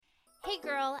Hey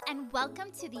girl, and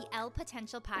welcome to the El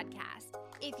Potential Podcast.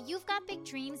 If you've got big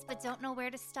dreams but don't know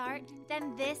where to start,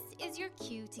 then this is your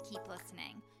cue to keep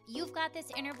listening. You've got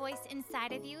this inner voice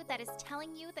inside of you that is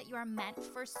telling you that you are meant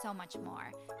for so much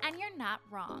more, and you're not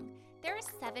wrong. There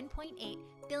are 7.8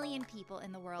 billion people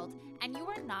in the world, and you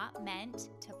are not meant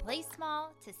to play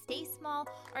small, to stay small,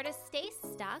 or to stay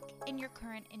stuck in your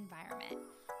current environment.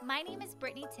 My name is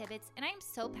Brittany Tibbetts, and I am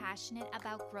so passionate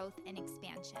about growth and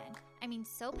expansion. I mean,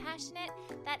 so passionate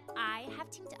that I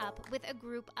have teamed up with a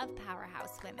group of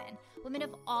powerhouse women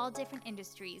of all different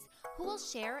industries who will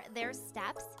share their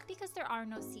steps, because there are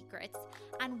no secrets,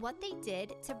 on what they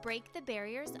did to break the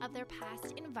barriers of their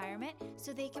past environment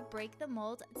so they could break the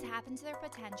mold, tap into their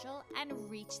potential, and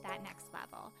reach that next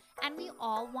level. And we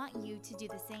all want you to do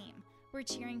the same. We're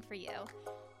cheering for you.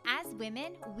 As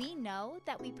women, we know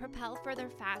that we propel further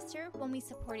faster when we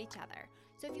support each other.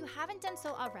 So if you haven't done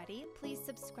so already, please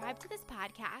subscribe to this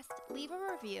podcast, leave a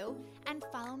review, and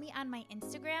follow me on my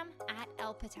Instagram at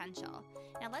El Potential.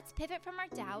 Now let's pivot from our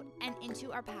doubt and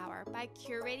into our power by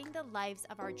curating the lives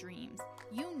of our dreams.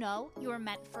 You know you are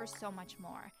meant for so much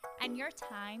more, and your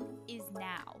time is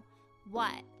now.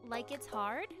 What? Like it's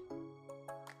hard?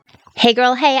 Hey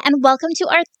girl, hey, and welcome to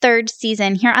our third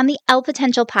season here on the El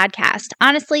Potential Podcast.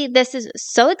 Honestly, this is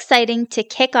so exciting to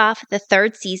kick off the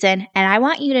third season, and I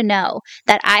want you to know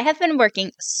that I have been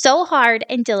working so hard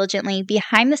and diligently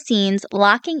behind the scenes,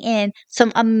 locking in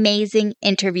some amazing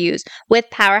interviews with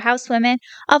powerhouse women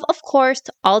of course,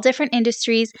 all different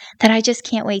industries that I just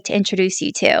can't wait to introduce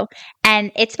you to.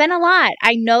 And it's been a lot.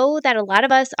 I know that a lot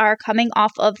of us are coming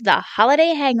off of the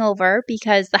holiday hangover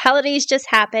because the holidays just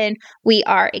happened. We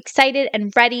are excited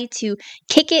and ready to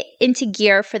kick it into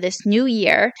gear for this new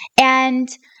year. And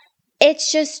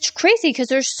it's just crazy because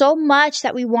there's so much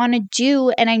that we want to do.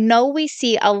 And I know we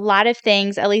see a lot of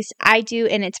things, at least I do,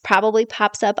 and it probably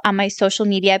pops up on my social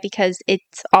media because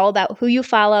it's all about who you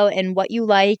follow and what you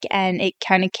like, and it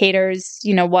kind of caters,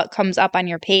 what comes up on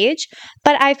your page.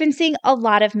 But I've been seeing a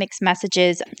lot of mixed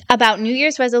messages about New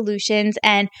Year's resolutions,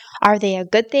 and are they a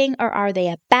good thing or are they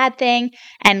a bad thing?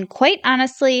 And quite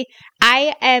honestly,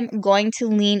 I am going to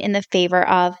lean in the favor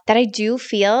of that. I do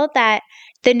feel that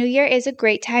the new year is a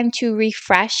great time to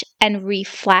refresh and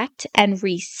reflect and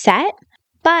reset,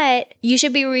 but you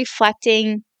should be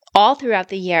reflecting all throughout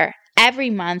the year, every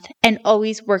month, and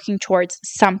always working towards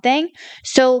something.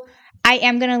 So I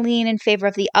am going to lean in favor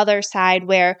of the other side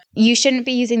where you shouldn't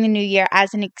be using the new year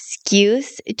as an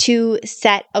excuse to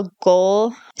set a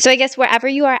goal. So I guess wherever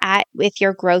you are at with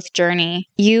your growth journey,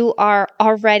 you are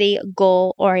already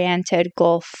goal-oriented,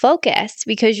 goal-focused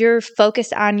because you're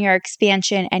focused on your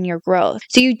expansion and your growth.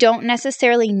 So you don't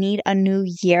necessarily need a new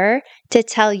year to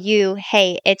tell you,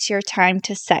 hey, it's your time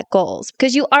to set goals,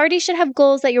 because you already should have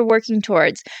goals that you're working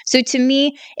towards. So to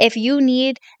me, if you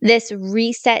need this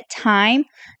reset time,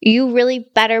 you really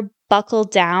better buckle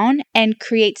down and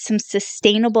create some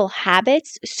sustainable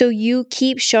habits so you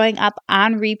keep showing up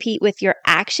on repeat with your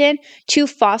action to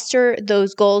foster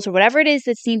those goals or whatever it is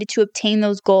that's needed to obtain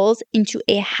those goals into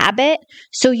a habit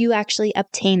so you actually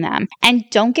obtain them. And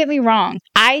don't get me wrong,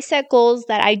 I set goals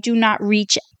that I do not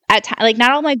reach at times. Like,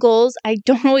 not all my goals, I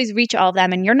don't always reach all of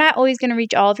them, and you're not always going to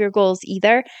reach all of your goals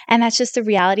either, and that's just the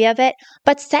reality of it.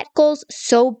 But set goals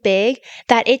so big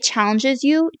that it challenges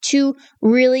you to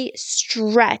really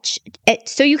stretch it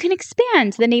so you can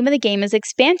expand. The name of the game is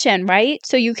expansion, right?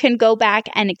 So you can go back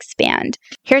and expand.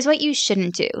 Here's what you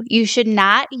shouldn't do. You should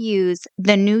not use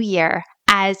the new year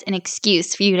as an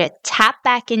excuse for you to tap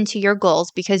back into your goals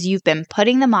because you've been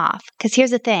putting them off. Because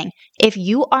here's the thing, if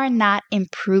you are not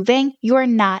improving, you are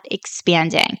not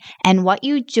expanding. And what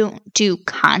you do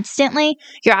constantly,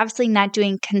 you're obviously not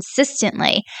doing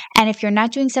consistently. And if you're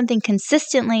not doing something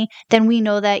consistently, then we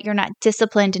know that you're not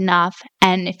disciplined enough.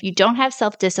 And if you don't have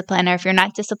self-discipline, or if you're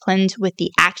not disciplined with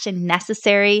the action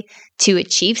necessary to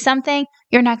achieve something,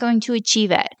 you're not going to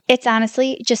achieve it. It's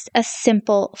honestly just a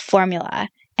simple formula.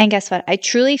 And guess what? I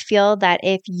truly feel that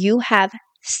if you have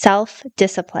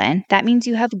self-discipline, that means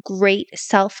you have great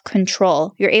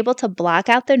self-control. You're able to block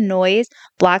out the noise,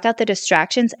 block out the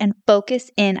distractions, and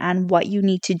focus in on what you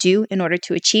need to do in order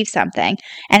to achieve something.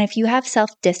 And if you have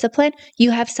self-discipline, you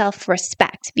have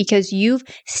self-respect because you've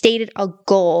stated a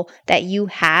goal that you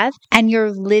have and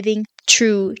you're living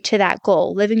true to that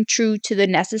goal, living true to the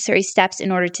necessary steps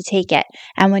in order to take it.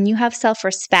 And when you have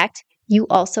self-respect, you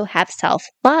also have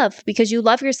self-love because you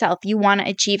love yourself. You want to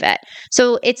achieve it.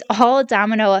 So it's all a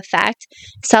domino effect: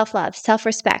 self-love,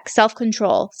 self-respect,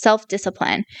 self-control,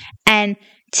 self-discipline. And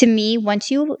to me,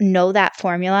 once you know that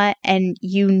formula and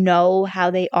you know how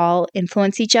they all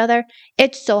influence each other,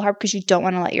 it's so hard because you don't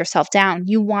want to let yourself down.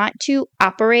 You want to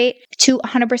operate to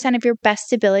 100% of your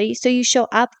best ability, so you show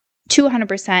up to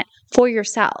 100% for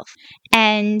yourself.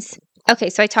 And okay,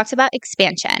 so I talked about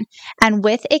expansion. And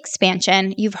with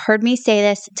expansion, you've heard me say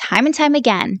this time and time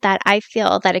again, that I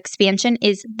feel that expansion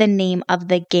is the name of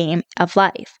the game of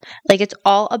life. Like, it's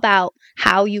all about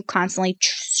how you constantly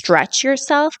stretch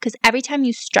yourself, because every time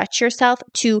you stretch yourself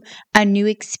to a new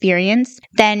experience,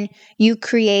 then you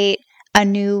create a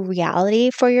new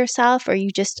reality for yourself, or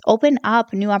you just open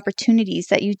up new opportunities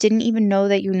that you didn't even know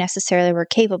that you necessarily were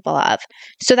capable of.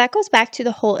 So that goes back to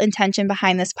the whole intention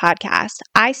behind this podcast.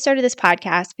 I started this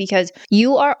podcast because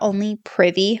you are only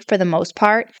privy, for the most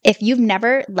part, if you've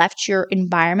never left your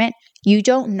environment, you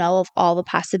don't know of all the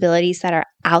possibilities that are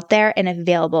out there and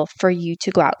available for you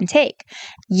to go out and take.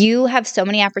 You have so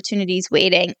many opportunities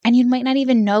waiting, and you might not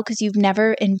even know because you've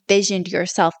never envisioned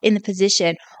yourself in the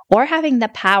position or having the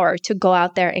power to go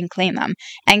out there and claim them.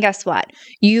 And guess what?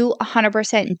 You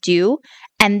 100% do.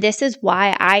 And this is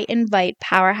why I invite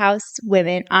powerhouse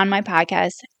women on my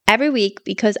podcast every week,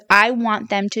 because I want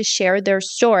them to share their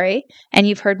story. And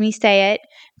you've heard me say it,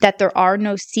 that there are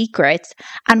no secrets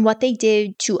on what they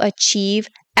did to achieve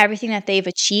everything that they've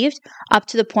achieved up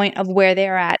to the point of where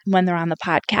they're at when they're on the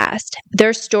podcast.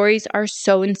 Their stories are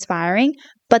so inspiring,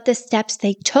 but the steps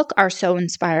they took are so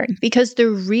inspiring because they're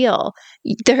real.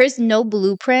 There is no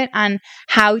blueprint on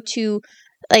how to,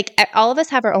 like, all of us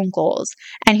have our own goals.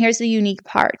 And here's the unique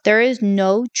part. There is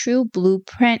no true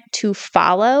blueprint to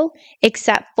follow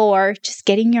except for just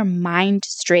getting your mind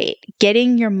straight,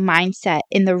 getting your mindset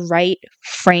in the right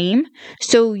frame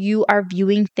so you are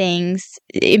viewing things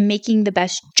and making the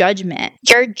best judgment.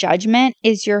 Your judgment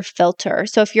is your filter.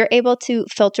 So if you're able to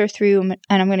filter through,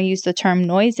 and I'm going to use the term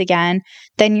noise again,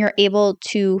 then you're able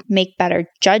to make better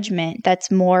judgment that's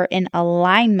more in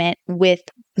alignment with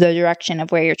the direction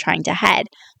of where you're trying to head.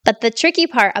 But the tricky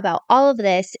part about all of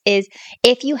this is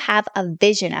if you have a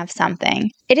vision of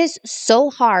something, it is so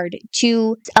hard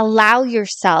to allow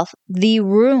yourself the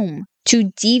room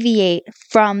to deviate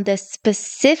from the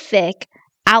specific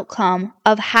outcome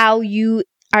of how you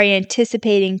are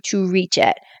anticipating to reach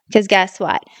it. Because guess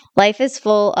what? Life is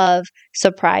full of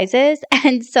surprises,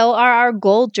 and so are our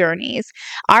goal journeys.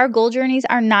 Our goal journeys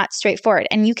are not straightforward,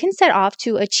 and you can set off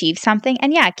to achieve something,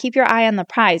 and yeah, keep your eye on the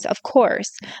prize, of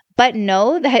course. But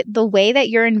know that the way that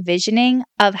you're envisioning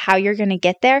of how you're going to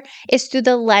get there is through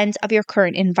the lens of your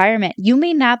current environment. You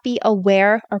may not be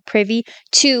aware or privy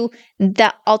to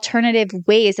the alternative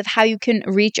ways of how you can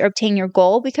reach or obtain your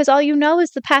goal, because all you know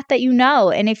is the path that you know.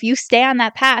 And if you stay on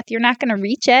that path, you're not going to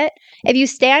reach it. If you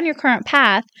stay on your current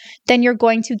path, then you're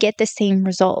going to get the same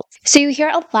results. So you hear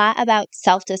a lot about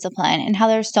self-discipline and how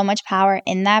there's so much power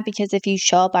in that, because if you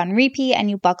show up on repeat and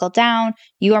you buckle down,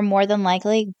 you are more than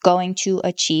likely going to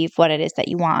achieve what it is that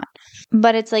you want.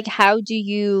 But it's like, how do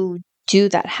you do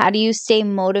that? How do you stay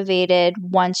motivated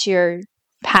once you're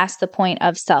past the point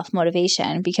of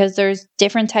self-motivation? Because there's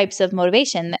different types of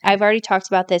motivation. I've already talked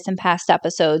about this in past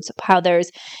episodes, how there's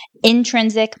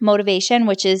intrinsic motivation,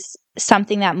 which is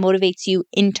something that motivates you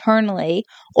internally,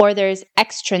 or there's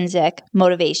extrinsic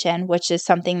motivation, which is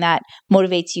something that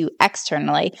motivates you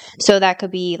externally. So that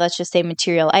could be, let's just say,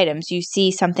 material items. You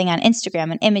see something on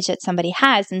Instagram, an image that somebody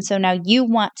has, and so now you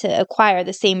want to acquire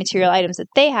the same material items that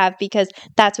they have because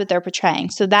that's what they're portraying.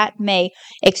 So that may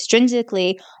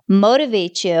extrinsically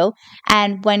motivate you.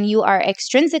 And when you are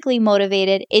extrinsically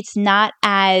motivated, it's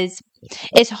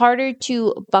harder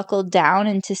to buckle down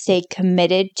and to stay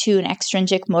committed to an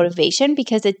extrinsic motivation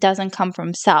because it doesn't come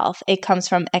from self. It comes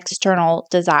from external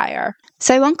desire.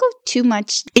 So I won't go too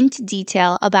much into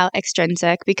detail about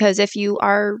extrinsic, because if you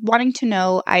are wanting to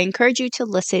know, I encourage you to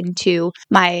listen to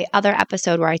my other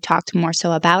episode where I talked more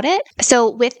so about it. So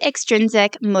with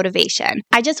extrinsic motivation,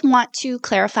 I just want to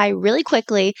clarify really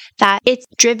quickly that it's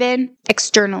driven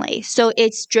externally. So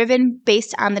it's driven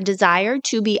based on the desire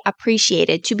to be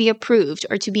appreciated, to be approved,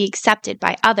 or to be accepted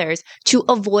by others, to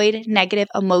avoid negative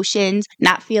emotions,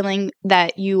 not feeling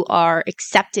that you are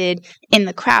accepted in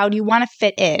the crowd. You want to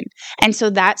fit in. And so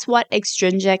that's what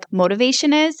extrinsic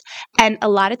motivation is. And a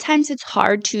lot of times it's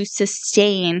hard to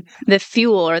sustain the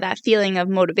fuel or that feeling of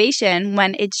motivation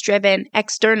when it's driven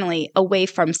externally away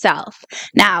from self.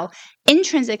 Now,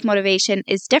 intrinsic motivation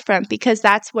is different because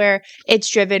that's where it's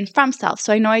driven from self.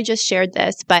 So I know I just shared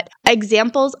this, but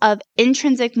examples of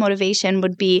intrinsic motivation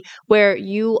would be where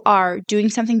you are doing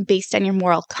something based on your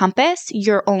moral compass,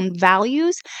 your own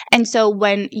values. And so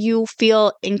when you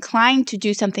feel inclined to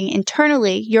do something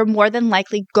internally, you're more than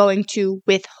likely going to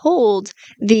withhold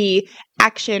the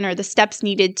action or the steps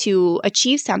needed to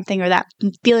achieve something or that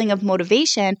feeling of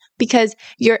motivation because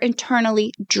you're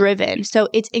internally driven. So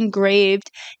it's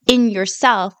engraved in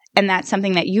yourself. And that's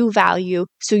something that you value,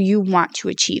 so you want to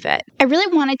achieve it. I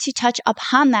really wanted to touch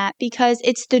upon that because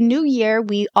it's the new year.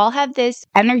 We all have this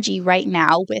energy right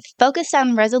now with focus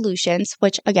on resolutions,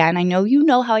 which again, I know you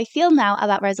know how I feel now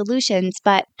about resolutions,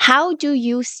 but how do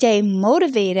you stay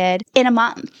motivated in a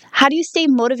month? How do you stay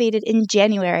motivated in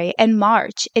January and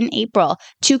March and April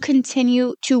to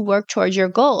continue to work towards your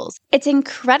goals? It's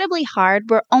incredibly hard.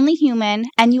 We're only human,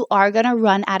 and you are going to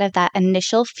run out of that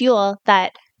initial fuel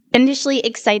that initially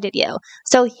excited you.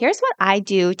 So here's what I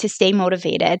do to stay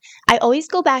motivated. I always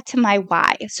go back to my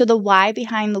why. So the why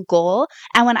behind the goal.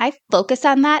 And when I focus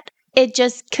on that, it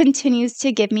just continues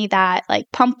to give me that like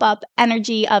pump up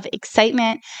energy of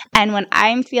excitement. And when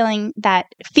I'm feeling that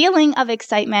feeling of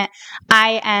excitement,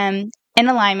 I am in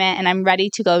alignment and I'm ready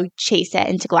to go chase it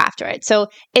and to go after it. So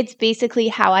it's basically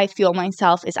how I feel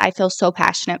myself is I feel so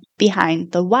passionate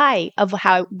behind the why of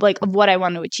how of what I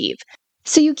want to achieve.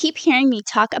 So you keep hearing me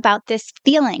talk about this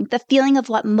feeling, the feeling of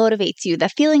what motivates you, the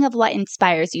feeling of what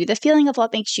inspires you, the feeling of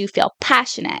what makes you feel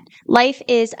passionate. Life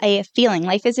is a feeling.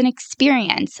 Life is an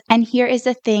experience. And here is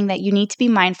the thing that you need to be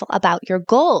mindful about your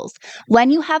goals. When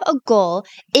you have a goal,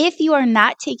 if you are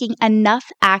not taking enough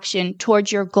action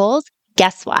towards your goals,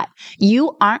 guess what?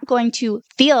 You aren't going to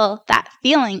feel that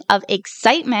feeling of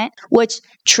excitement, which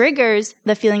triggers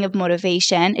the feeling of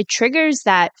motivation. It triggers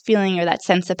that feeling or that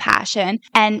sense of passion.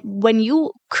 And when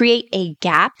you create a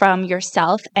gap from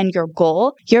yourself and your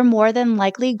goal, you're more than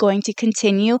likely going to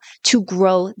continue to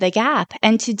grow the gap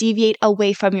and to deviate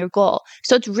away from your goal.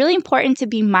 So it's really important to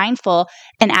be mindful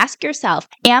and ask yourself,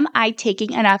 am I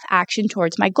taking enough action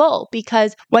towards my goal?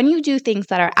 Because when you do things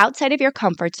that are outside of your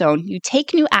comfort zone, you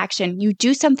take new action, you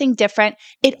do something different,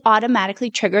 it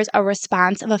automatically triggers a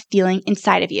response of a feeling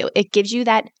inside of you. It gives you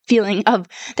that feeling of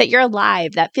that you're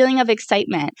alive, that feeling of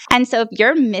excitement. And so if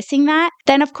you're missing that,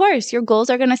 then of course your goals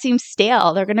are going to seem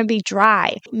stale. They're going to be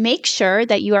dry. Make sure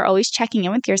that you are always checking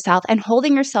in with yourself and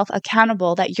holding yourself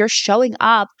accountable that you're showing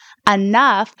up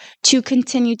enough to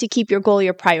continue to keep your goal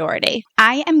your priority.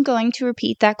 I am going to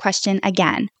repeat that question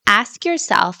again. Ask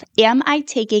yourself, am I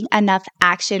taking enough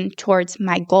action towards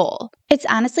my goal? It's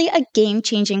honestly a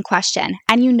game-changing question.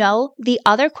 And you know, the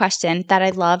other question that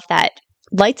I love that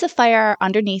lights a fire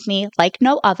underneath me like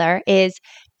no other is,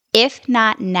 if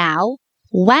not now,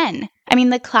 when? I mean,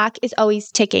 the clock is always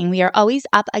ticking. We are always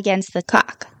up against the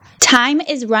clock. Time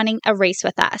is running a race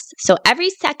with us. So every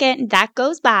second that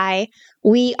goes by,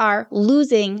 we are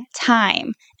losing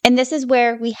time. And this is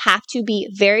where we have to be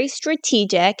very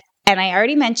strategic. And I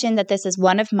already mentioned that this is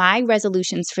one of my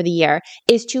resolutions for the year,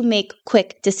 is to make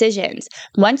quick decisions.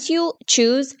 Once you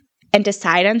choose and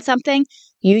decide on something,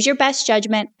 use your best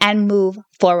judgment and move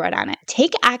forward on it.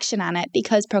 Take action on it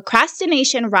because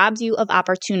procrastination robs you of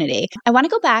opportunity. I want to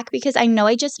go back because I know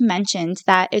I just mentioned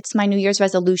that it's my New Year's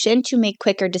resolution to make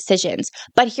quicker decisions.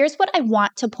 But here's what I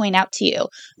want to point out to you.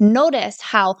 Notice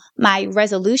how my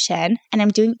resolution, and I'm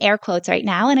doing air quotes right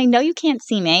now, and I know you can't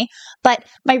see me, but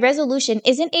my resolution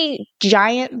isn't a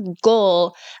giant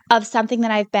goal of something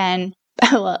that I've been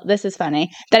well, this is funny,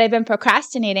 that I've been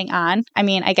procrastinating on. I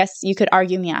mean, I guess you could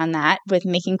argue me on that with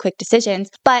making quick decisions,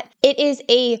 but it is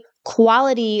a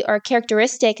quality or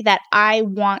characteristic that I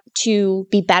want to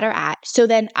be better at. So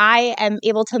then I am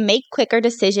able to make quicker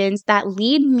decisions that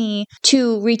lead me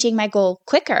to reaching my goal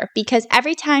quicker, because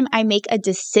every time I make a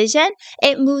decision,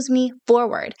 it moves me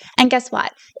forward. And guess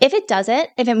what? If it doesn't,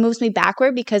 if it moves me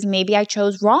backward because maybe I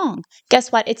chose wrong,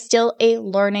 guess what? It's still a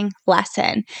learning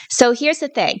lesson. So here's the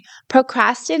thing.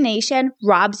 Procrastination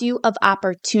robs you of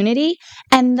opportunity,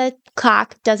 and the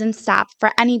clock doesn't stop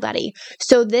for anybody.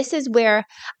 So this is where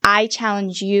I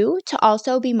challenge you to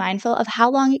also be mindful of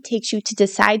how long it takes you to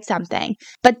decide something.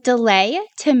 But delay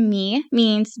to me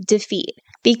means defeat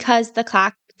because the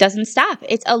clock doesn't stop.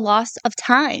 It's a loss of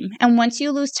time. And once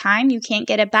you lose time, you can't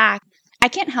get it back. I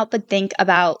can't help but think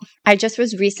about, I just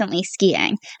was recently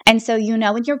skiing. And so, you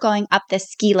know, when you're going up this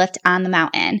ski lift on the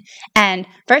mountain, and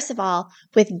first of all,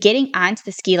 with getting onto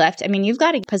the ski lift, I mean, you've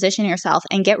got to position yourself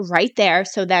and get right there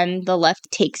so then the lift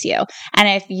takes you. And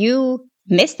if you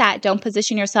miss that, don't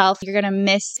position yourself, you're going to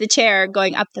miss the chair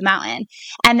going up the mountain.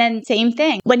 And then same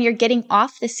thing, when you're getting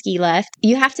off the ski lift,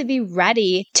 you have to be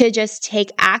ready to just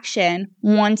take action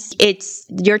once it's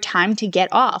your time to get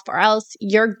off, or else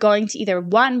you're going to either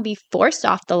one, be forced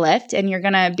off the lift and you're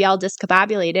going to be all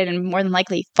discombobulated and more than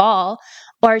likely fall,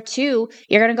 or two,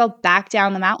 you're going to go back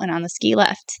down the mountain on the ski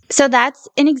lift. So that's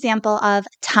an example of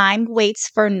time waits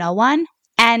for no one.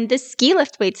 And the ski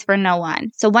lift waits for no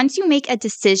one. So once you make a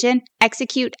decision,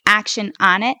 execute action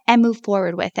on it and move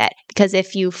forward with it. Because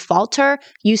if you falter,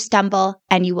 you stumble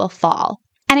and you will fall.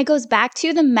 And it goes back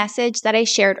to the message that I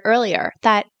shared earlier,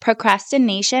 that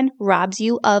procrastination robs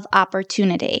you of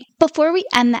opportunity. Before we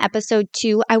end the episode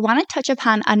too, I want to touch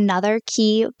upon another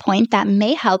key point that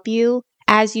may help you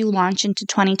as you launch into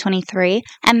 2023,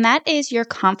 and that is your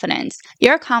confidence.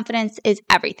 Your confidence is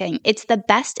everything. It's the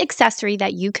best accessory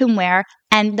that you can wear,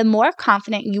 and the more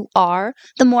confident you are,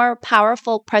 the more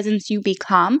powerful presence you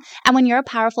become. And when you're a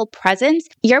powerful presence,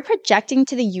 you're projecting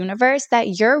to the universe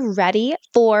that you're ready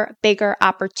for bigger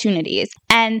opportunities.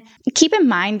 And keep in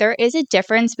mind, there is a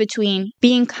difference between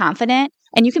being confident,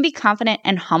 and you can be confident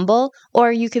and humble,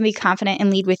 or you can be confident and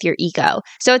lead with your ego.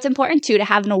 So it's important too to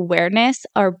have an awareness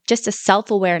or just a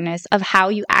self-awareness of how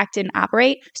you act and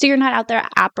operate so you're not out there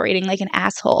operating like an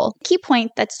asshole. Key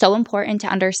point that's so important to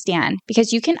understand,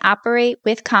 because you can operate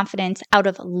with confidence out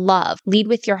of love. Lead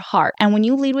with your heart. And when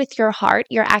you lead with your heart,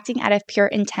 you're acting out of pure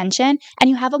intention and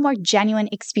you have a more genuine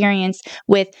experience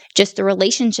with just the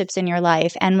relationships in your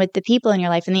life and with the people in your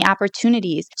life and the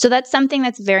opportunities. So that's something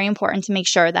that's very important to make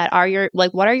sure that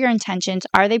what are your intentions?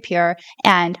 Are they pure?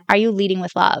 And are you leading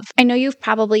with love? I know you've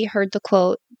probably heard the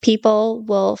quote, people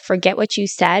will forget what you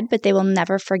said, but they will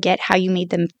never forget how you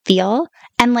made them feel.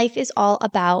 And life is all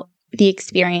about the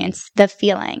experience, the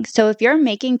feeling. So if you're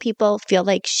making people feel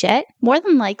like shit, more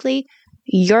than likely,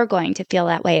 you're going to feel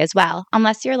that way as well,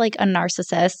 unless you're like a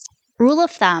narcissist. Rule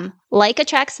of thumb, like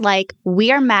attracts like,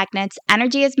 we are magnets,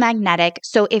 energy is magnetic.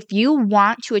 So if you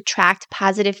want to attract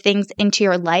positive things into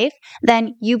your life,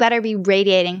 then you better be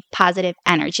radiating positive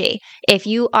energy. If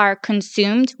you are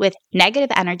consumed with negative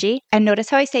energy, and notice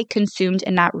how I say consumed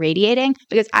and not radiating,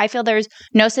 because I feel there's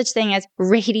no such thing as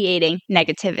radiating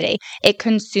negativity. It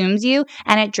consumes you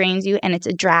and it drains you and it's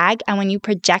a drag. And when you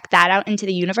project that out into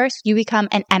the universe, you become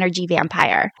an energy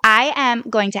vampire. I am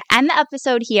going to end the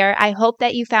episode here. I hope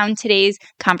that you found today's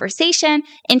conversation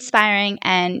inspiring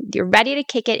and you're ready to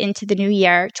kick it into the new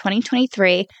year,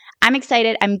 2023. I'm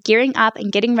excited. I'm gearing up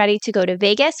and getting ready to go to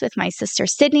Vegas with my sister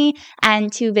Sydney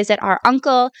and to visit our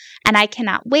uncle, and I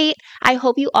cannot wait. I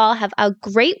hope you all have a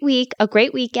great week, a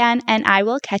great weekend, and I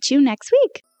will catch you next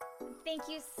week. Thank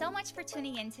you so much for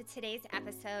tuning in to today's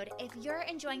episode. If you're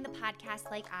enjoying the podcast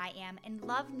like I am and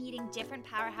love meeting different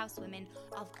powerhouse women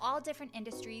of all different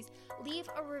industries, leave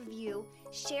a review,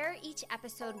 share each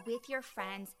episode with your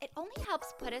friends. It only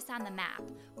helps put us on the map.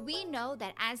 We know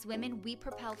that as women, we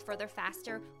propel further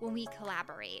faster when we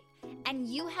collaborate. And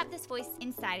you have this voice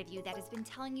inside of you that has been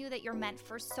telling you that you're meant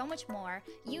for so much more.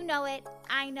 You know it.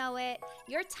 I know it.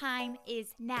 Your time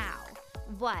is now.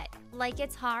 What? Like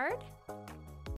it's hard?